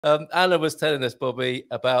Anna was telling us, Bobby,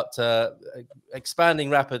 about expanding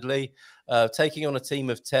rapidly, taking on a team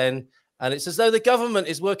of 10. And it's as though the government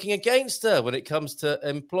is working against her when it comes to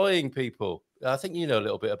employing people. I think you know a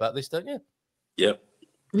little bit about this, don't you? Yep.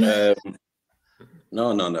 No.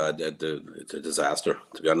 It's a disaster,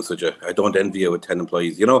 to be honest with you. I don't envy you with 10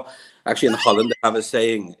 employees. You know, actually in Holland, they have a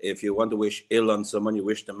saying, if you want to wish ill on someone, you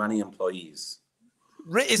wish them many employees.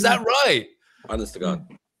 Is that right? Honest to God.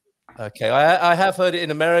 Okay, I have heard it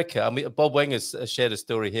in America. I mean, Bob Wenger has shared a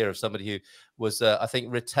story here of somebody who was, I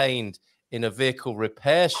think, retained in a vehicle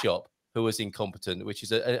repair shop who was incompetent, which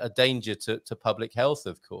is a danger to public health,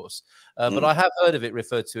 of course. But I have heard of it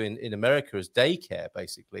referred to in America as daycare,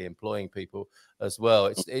 basically employing people as well.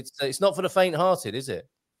 It's not for the faint-hearted, is it?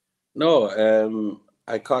 No,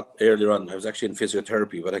 I caught earlier on. I was actually in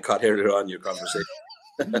physiotherapy, but I caught earlier on your conversation.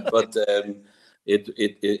 But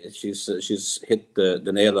she's hit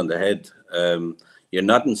the nail on the head. You're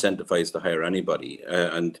not incentivized to hire anybody,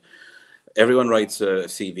 and everyone writes a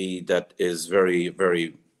CV that is very,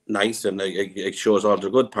 very nice, and it shows all the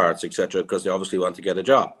good parts, etc., because they obviously want to get a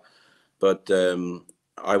job. But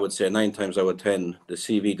I would say 9 times out of 10, the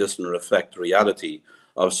CV doesn't reflect the reality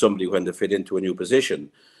of somebody when they fit into a new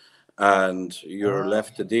position, and you're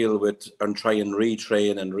left to deal with and try and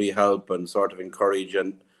retrain and rehelp and sort of encourage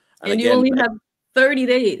and again, you only have 30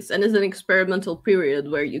 days, and it's an experimental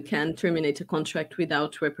period where you can terminate a contract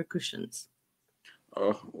without repercussions.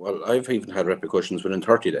 Oh well, I've even had repercussions within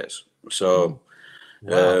 30 days. So.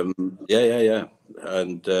 Wow. Yeah.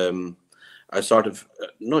 And I sort of,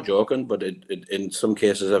 no joking, but in some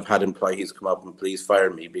cases I've had employees come up and please fire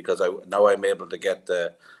me because now I'm able to get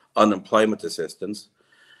the unemployment assistance.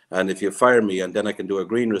 And if you fire me, and then I can do a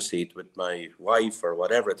green receipt with my wife or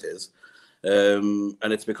whatever it is. And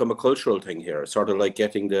it's become a cultural thing here, sort of like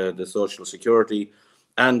getting the social security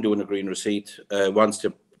and doing a green receipt once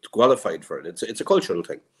you're qualified for it. It's a cultural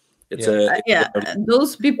thing.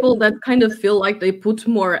 Those people that kind of feel like they put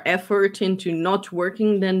more effort into not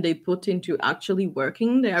working than they put into actually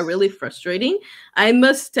working, they are really frustrating. I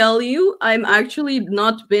must tell you, I'm actually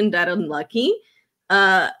not been that unlucky.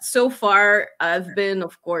 So far, I've been,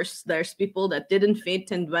 of course, there's people that didn't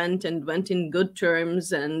fit and went in good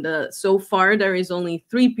terms. And so far, there is only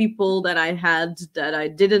 3 people that I had that I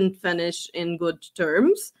didn't finish in good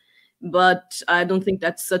terms. But I don't think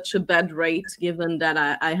that's such a bad rate, given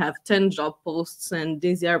that I have 10 job posts, and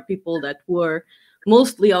these are people that were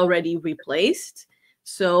mostly already replaced.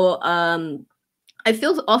 So I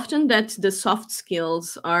feel often that the soft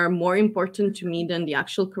skills are more important to me than the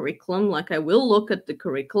actual curriculum. Like, I will look at the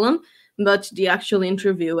curriculum, but the actual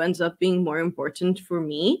interview ends up being more important for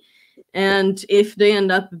me. And if they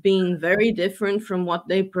end up being very different from what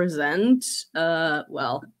they present,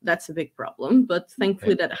 well, that's a big problem. But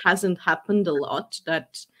thankfully, that hasn't happened a lot.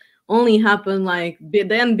 That only happened, like,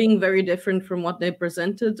 them being very different from what they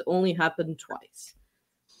presented only happened twice.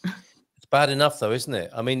 Bad enough, though, isn't it?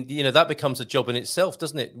 I mean, you know, that becomes a job in itself,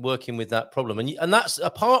 doesn't it? Working with that problem. And that's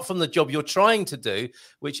apart from the job you're trying to do,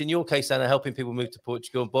 which in your case, Anna, helping people move to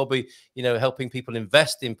Portugal, and Bobby, you know, helping people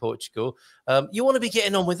invest in Portugal. You want to be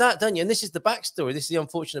getting on with that, don't you? And this is the backstory. This is the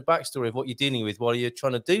unfortunate backstory of what you're dealing with while you're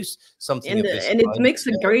trying to do something of this. And it makes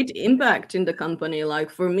a great impact in the company. Like,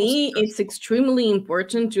 for me, it's extremely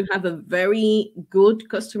important to have a very good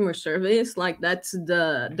customer service. Like, that's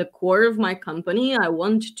the core of my company. I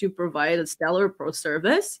want to provide a stellar pro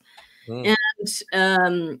service. And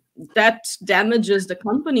that damages the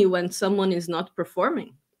company when someone is not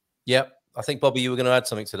performing. Yep. I think, Bobby, you were going to add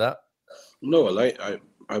something to that. No, well,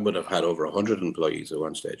 I would have had over 100 employees at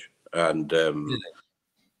one stage, and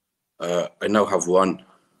I now have 1.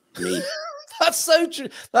 Me. That's so true.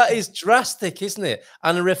 That is drastic, isn't it?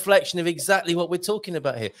 And a reflection of exactly what we're talking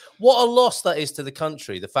about here. What a loss that is to the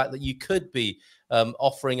country. The fact that you could be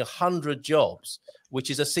offering 100 jobs, which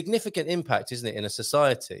is a significant impact, isn't it, in a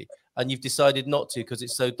society, and you've decided not to because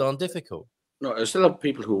it's so darn difficult. No, I still have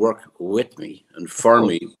people who work with me and for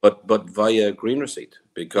me, but via green receipt,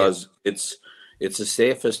 because it's the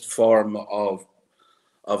safest form of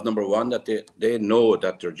number one, that they know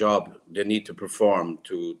that their job, they need to perform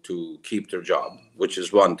to keep their job, which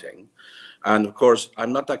is one thing. And of course,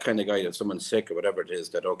 I'm not that kind of guy that someone's sick or whatever it is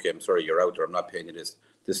that, okay, I'm sorry, you're out, or I'm not paying you this.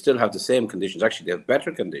 They still have the same conditions. Actually, they have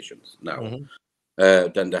better conditions now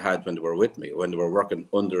than they had when they were with me, when they were working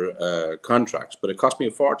under contracts. But it cost me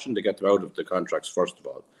a fortune to get them out of the contracts, first of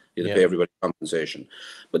all. You had to pay everybody compensation.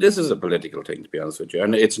 But this is a political thing, to be honest with you.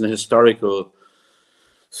 And it's an historical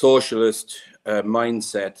socialist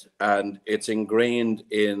mindset, and it's ingrained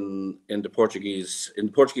in the Portuguese,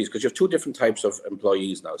 because you have 2 different types of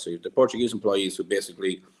employees now. So you have the Portuguese employees who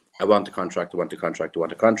basically I want a contract, I want a contract, I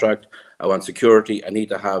want a contract, I want security, I need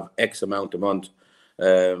to have X amount a month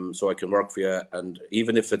so I can work for you. And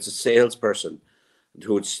even if it's a salesperson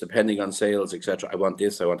who's depending on sales, etc., I want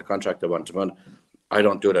this, I want a contract, I want a month. I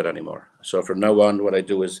don't do that anymore. So from now on, what I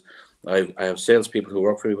do is I have salespeople who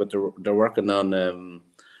work for me, but they're working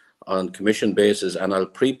on commission basis, and I'll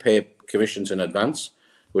prepay commissions in advance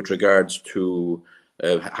with regards to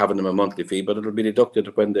having them a monthly fee, but it'll be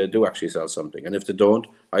deducted when they do actually sell something. And if they don't,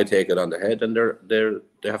 I take it on the head, and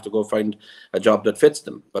they have to go find a job that fits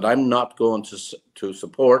them. But I'm not going to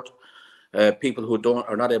support people who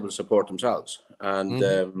are not able to support themselves.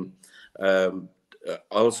 And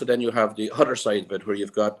also then you have the other side of it,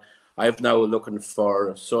 where I've now looking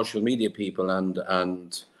for social media people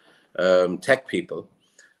and tech people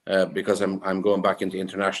because I'm going back into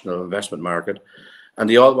international investment market. And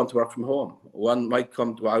they all want to work from home. One might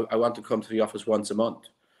come to, I want to come to the office once a month.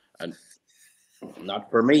 And not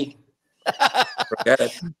for me. Forget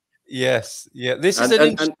it. Yes. Yeah. This is an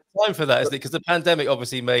interesting time for that, isn't it? Because the pandemic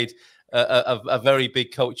obviously made a very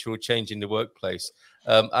big cultural change in the workplace.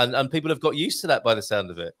 And people have got used to that by the sound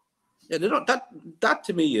of it. Yeah, that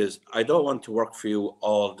to me is, I don't want to work for you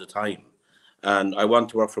all the time. And I want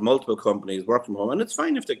to work for multiple companies, work from home. And it's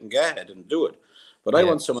fine if they can get ahead and do it. But I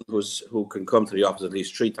want someone who can come to the office at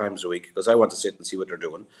least 3 times a week, because I want to sit and see what they're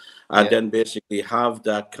doing, and then basically have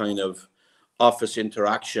that kind of office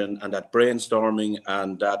interaction and that brainstorming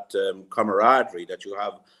and that camaraderie that you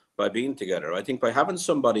have by being together. I think by having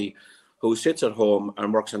somebody who sits at home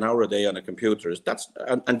and works an hour a day on a computer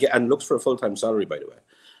and looks for a full-time salary, by the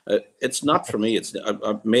way, it's not for me. It's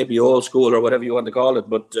maybe old school or whatever you want to call it,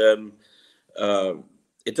 but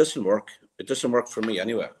it doesn't work. It doesn't work for me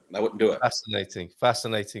anyway. I wouldn't do it.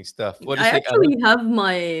 Fascinating stuff. What do I you think, actually have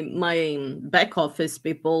my back office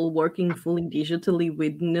people working fully digitally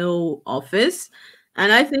with no office.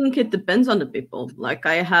 And I think it depends on the people. Like,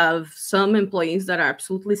 I have some employees that are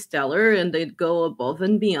absolutely stellar and they go above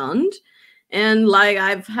and beyond. And like,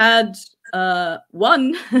 I've had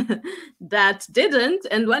one that didn't.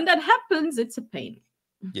 And when that happens, it's a pain.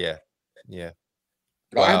 Yeah. Yeah.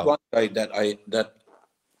 Wow. I had one guy that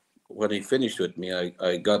when he finished with me,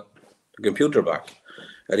 I got the computer back,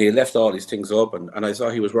 and he left all these things open, and I saw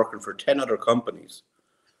he was working for 10 other companies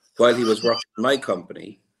while he was working for my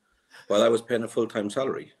company, while I was paying a full-time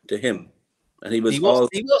salary to him. And he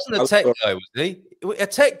wasn't a tech guy, was he? A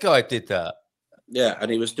tech guy did that. Yeah, and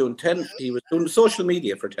he was doing social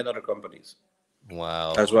media for 10 other companies.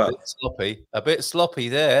 Wow. As well. A bit sloppy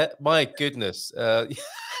there. My goodness.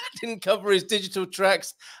 Didn't cover his digital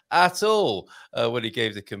tracks at all when he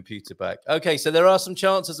gave the computer back. Okay, so there are some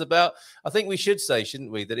chances about, I think we should say,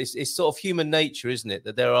 shouldn't we, that it's sort of human nature, isn't it,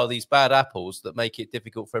 that there are these bad apples that make it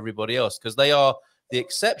difficult for everybody else, because they are the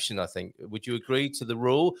exception, I think. Would you agree to the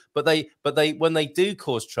rule? But they when they do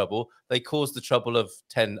cause trouble, they cause the trouble of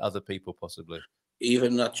 10 other people possibly.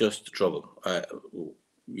 Even not just the trouble.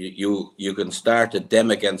 You can start a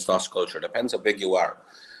them against us culture. Depends how big you are.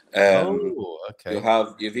 Okay.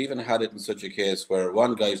 You've even had it in such a case where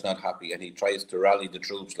one guy's not happy and he tries to rally the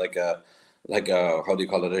troops like a how do you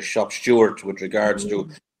call it, a shop steward, with regards to,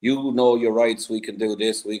 you know, your rights, we can do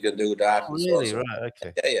this, we can do that. Oh, really? Right.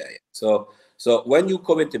 Okay. Yeah. So when you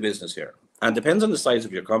come into business here, and depends on the size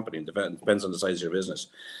of your company, depends on the size of your business,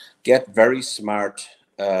 get very smart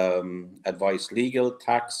advice, legal,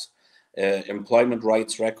 tax, employment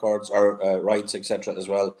rights records, or rights, etc. as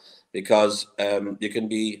well. Because you can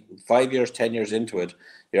be 5 years, 10 years into it,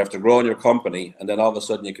 you have to grow in your company, and then all of a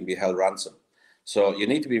sudden you can be held ransom. So you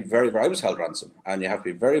need to be I was held ransom, and you have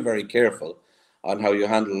to be very, very careful on how you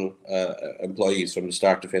handle employees from the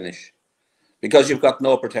start to finish, because you've got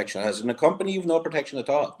no protection. As in a company, you've no protection at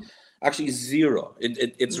all. Actually, zero.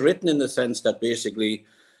 It's written in the sense that basically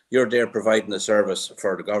you're there providing a service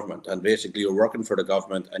for the government, and basically you're working for the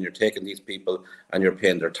government, and you're taking these people and you're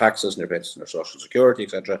paying their taxes and you're paying their social security,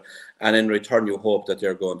 etc. And in return, you hope that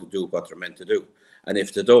they're going to do what they're meant to do. And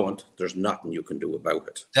if they don't, there's nothing you can do about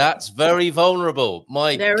it. That's very vulnerable.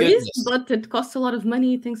 There is, but it costs a lot of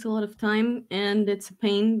money, it takes a lot of time, and it's a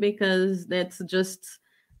pain because that's just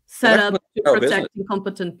set up to protect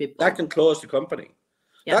incompetent people. That can close the company.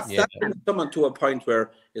 Yes. That can someone to a point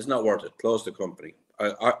where it's not worth it. Close the company.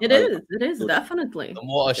 It is definitely. And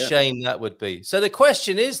what a shame that would be. So the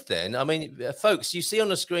question is then, I mean, folks, you see on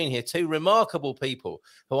the screen here 2 remarkable people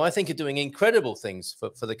who I think are doing incredible things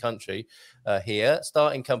for the country here,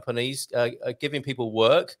 starting companies, giving people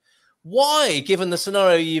work. Why, given the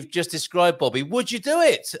scenario you've just described, Bobby, would you do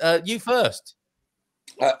it? You first.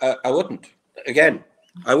 I wouldn't. Again,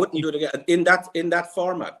 I wouldn't do it again in that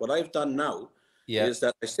format. What I've done now is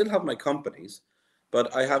that I still have my companies,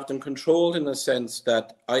 but I have them controlled in the sense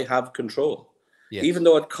that I have control. Yes. Even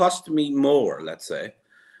though it cost me more, let's say.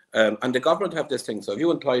 And the government have this thing. So if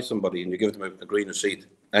you employ somebody and you give them a green receipt,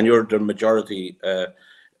 and you're the majority,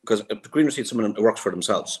 because a green receipt, someone who works for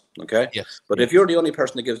themselves, okay? Yes. But if you're the only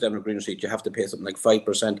person that gives them a green receipt, you have to pay something like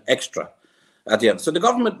 5% extra at the end. So the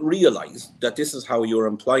government realized that this is how you're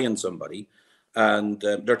employing somebody, and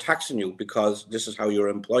they're taxing you because this is how you're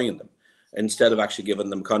employing them, instead of actually giving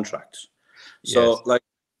them contracts. So, Yes. like,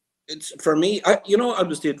 it's for me, I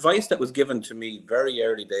was the advice that was given to me very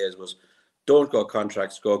early days was, don't go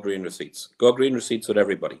contracts, go green receipts. Go green receipts with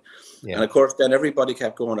everybody. Yeah. And of course, then everybody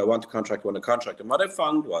kept going, I want a contract, I want a contract. And what I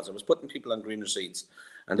found was I was putting people on green receipts,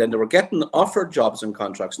 and then they were getting offered jobs and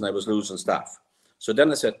contracts, and I was losing staff. So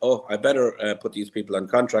then I said, oh, I better put these people on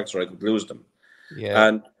contracts or I could lose them. Yeah.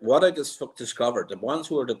 And what I just discovered, the ones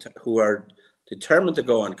who are determined to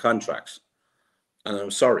go on contracts, and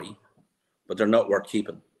I'm sorry, but they're not worth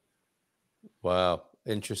keeping. Wow.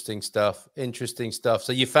 Interesting stuff. Interesting stuff.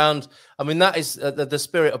 So you found, I mean, that is the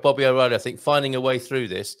spirit of Bobby O'Reilly, I think, finding a way through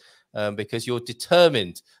this, because you're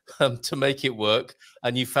determined to make it work,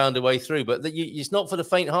 and you found a way through. But it's not for the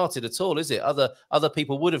faint-hearted at all, is it? Other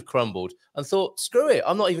people would have crumbled and thought, screw it,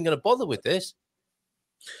 I'm not even going to bother with this.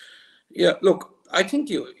 Yeah, look, I think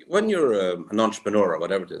when you're an entrepreneur or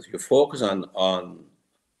whatever it is, you focus on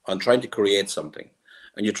trying to create something,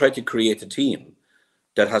 and you try to create a team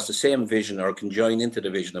that has the same vision or can join into the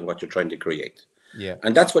vision of what you're trying to create. Yeah.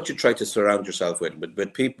 And that's what you try to surround yourself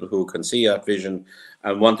with people who can see that vision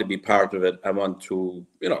and want to be part of it and want to,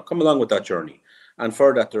 come along with that journey. And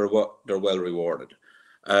for that, they're well rewarded.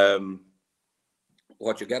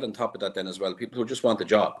 What you get on top of that then as well, people who just want the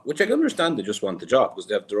job, which I can understand, they just want the job because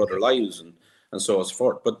they have their other lives and so on and so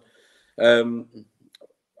forth. But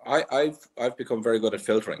I've become very good at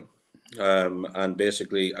filtering. And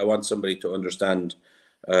basically, I want somebody to understand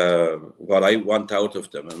what I want out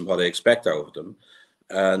of them and what I expect out of them,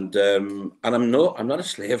 and I'm not a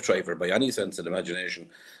slave driver by any sense of the imagination.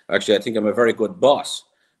 Actually, I think I'm a very good boss,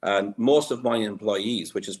 and most of my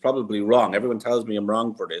employees, which is probably wrong, everyone tells me I'm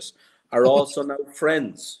wrong for this, are also now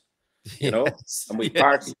friends. Yes. And we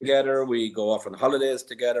party together, we go off on holidays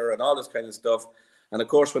together, and all this kind of stuff. And of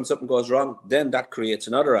course, when something goes wrong, then that creates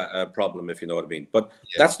another problem, if you know what I mean. But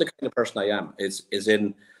that's the kind of person I am.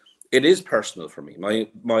 It is personal for me.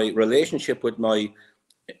 My relationship with my,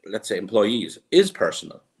 let's say, employees is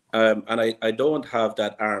personal, and I don't have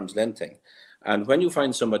that arm's length thing. And when you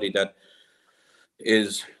find somebody that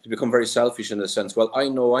is to become very selfish in the sense, well, I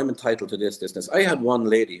know I'm entitled to this. I had one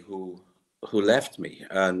lady who left me,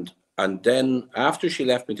 and then after she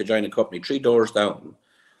left me to join a company 3 doors down,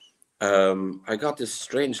 I got this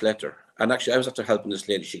strange letter. And actually, I was after helping this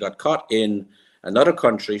lady. She got caught in another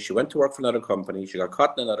country. She went to work for another company. She got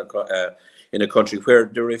caught in a country where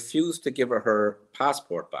they refused to give her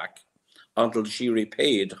passport back until she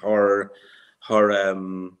repaid her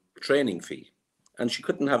training fee. And she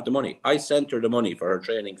couldn't have the money. I sent her the money for her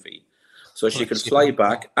training fee so she could fly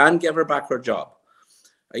back and give her back her job.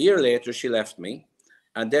 A year later, she left me.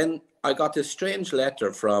 And then I got this strange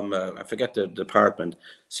letter from, I forget the department,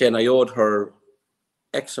 saying I owed her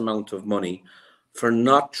X amount of money for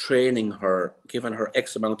not training her, giving her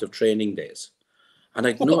X amount of training days. And I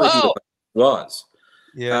had no idea what it was.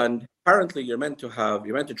 Yeah. And apparently you're meant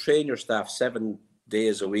to train your staff 7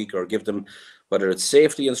 days a week, or give them, whether it's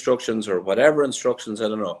safety instructions or whatever instructions, I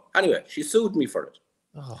don't know. Anyway, she sued me for it.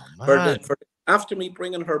 Oh, man. After me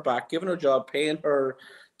bringing her back, giving her a job, paying her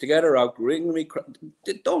to get her out, ringing me,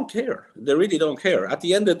 they don't care. They really don't care. At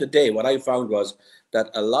the end of the day, what I found was that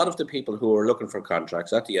a lot of the people who are looking for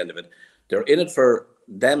contracts, at the end of it, they're in it for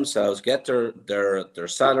themselves, get their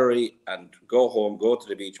salary and go home, go to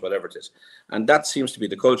the beach, whatever it is. And that seems to be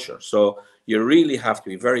the culture. So you really have to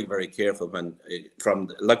be very, very careful when, from,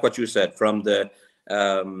 like what you said, from the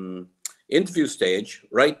interview stage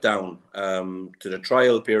right down to the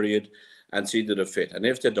trial period, and see that they fit. And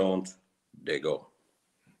if they don't, they go.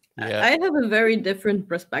 Yeah. I have a very different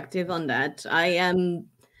perspective on that.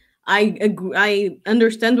 I agree, I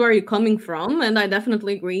understand where you're coming from, and I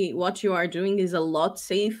definitely agree what you are doing is a lot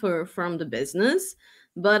safer from the business.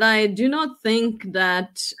 But I do not think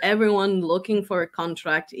that everyone looking for a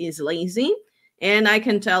contract is lazy. And I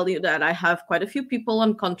can tell you that I have quite a few people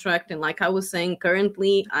on contract. And like I was saying,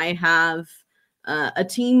 currently I have a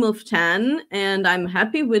team of 10, and I'm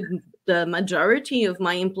happy with the majority of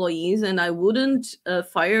my employees, and I wouldn't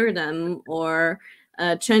fire them or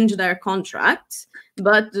change their contracts.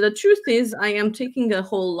 But the truth is, I am taking a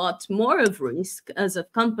whole lot more of risk as a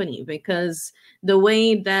company, because the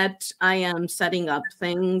way that I am setting up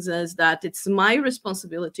things is that it's my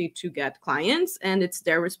responsibility to get clients, and it's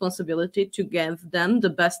their responsibility to give them the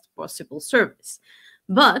best possible service.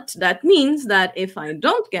 But that means that if I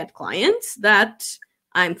don't get clients, that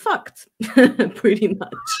I'm fucked, pretty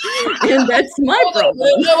much. And that's my problem.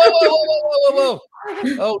 Whoa.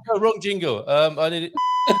 Oh, no, wrong jingle. I need it.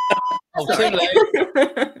 Oh, Tim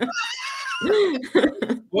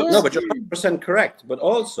No, but you're 100% correct. But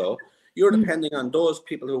also, you're depending on those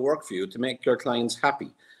people who work for you to make your clients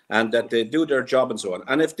happy and that they do their job and so on.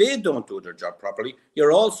 And if they don't do their job properly,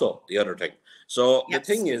 you're also the other thing. So yes,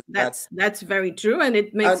 the thing is that's very true, and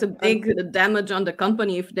it makes a big damage on the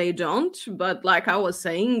company if they don't. But like I was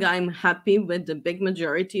saying, I'm happy with the big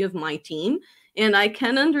majority of my team, and I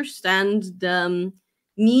can understand the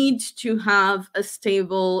need to have a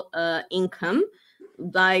stable income.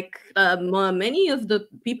 Like many of the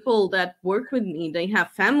people that work with me, they have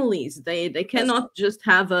families. They cannot just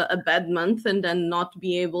have a bad month and then not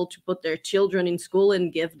be able to put their children in school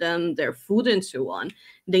and give them their food and so on.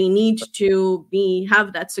 They need to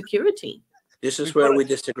have that security. This is where we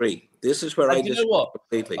disagree. This is where I disagree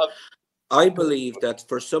completely. I believe that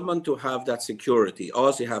for someone to have that security,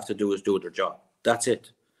 all they have to do is do their job. That's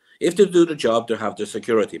it. If they do the job, they have the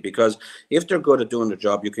security, because if they're good at doing the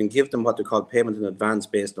job, you can give them what they call payment in advance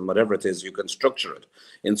based on whatever it is. You can structure it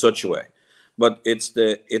in such a way. But it's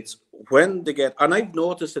when they get, and I've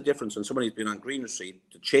noticed the difference when somebody's been on Greener Street,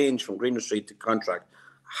 to change from Greener Street to contract,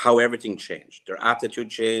 how everything changed. Their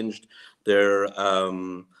attitude changed, their,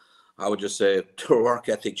 I would just say, their work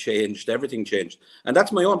ethic changed, everything changed. And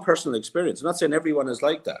that's my own personal experience. I'm not saying everyone is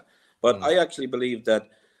like that, but I actually believe that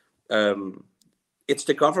it's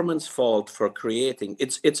the government's fault for creating.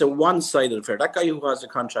 It's a one-sided affair. That guy who has a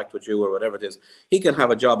contract with you or whatever it is, he can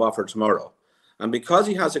have a job offer tomorrow. And because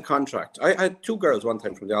he has a contract, I had two girls one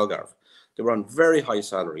time from the Algarve. They were on very high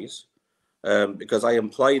salaries because I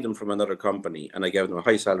employed them from another company and I gave them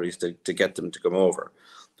high salaries to get them to come over.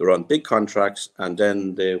 They were on big contracts and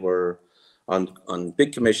then they were on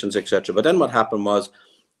big commissions, etc. But then what happened was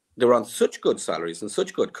they were on such good salaries and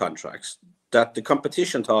such good contracts that the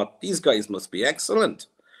competition thought these guys must be excellent,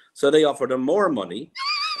 so they offered them more money,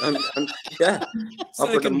 and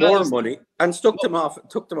offered them more money and took them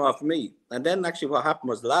off me. And then actually, what happened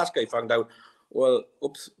was the last guy found out, well,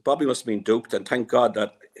 oops, Bobby must have been duped, and thank God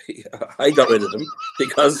that I got rid of them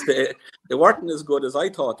because they weren't as good as I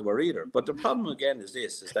thought they were either. But the problem again is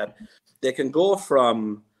this: is that they can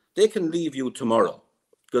leave you tomorrow.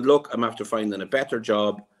 Good luck, I'm after finding a better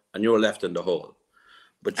job, and you're left in the hole.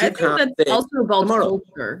 But I think that's also about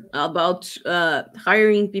culture, about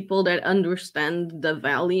hiring people that understand the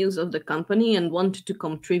values of the company and want to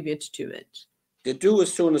contribute to it. They do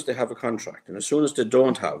as soon as they have a contract, and as soon as they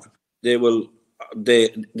don't have, they will.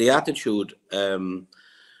 The attitude.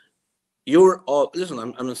 You're all listen.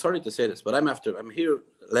 I'm sorry to say this, but I'm here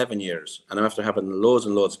 11 years, and I'm after having loads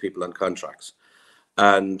and loads of people on contracts,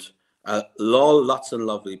 and lots and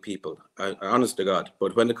lovely people. Honest to God,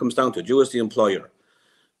 but when it comes down to it, you as the employer,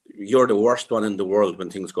 you're the worst one in the world when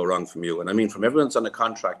things go wrong from you. And I mean, from everyone's on a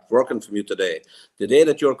contract working from you today, the day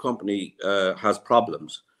that your company has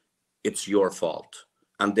problems, it's your fault.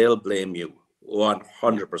 And they'll blame you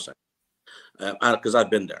 100%. Because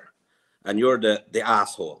I've been there. And you're the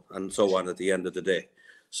asshole and so on at the end of the day.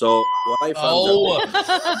 So what I found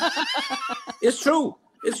out, it's true.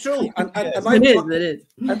 It's true. And it is.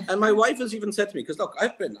 And my wife has even said to me, because look,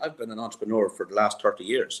 I've been an entrepreneur for the last 30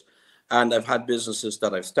 years. And I've had businesses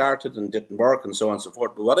that I've started and didn't work and so on and so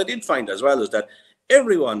forth. But what I did find as well is that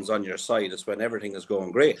everyone's on your side is when everything is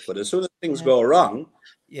going great. But as soon as things go wrong,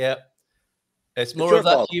 it's more of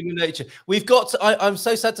that human nature. We've got to, I'm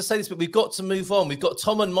so sad to say this, but we've got to move on. We've got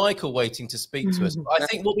Tom and Michael waiting to speak to us. I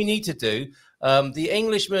think what we need to do, the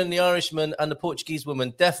Englishman, the Irishman, and the Portuguese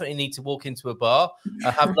woman definitely need to walk into a bar,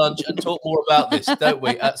 have lunch, and talk more about this, don't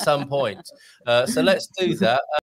we, at some point? So let's do that.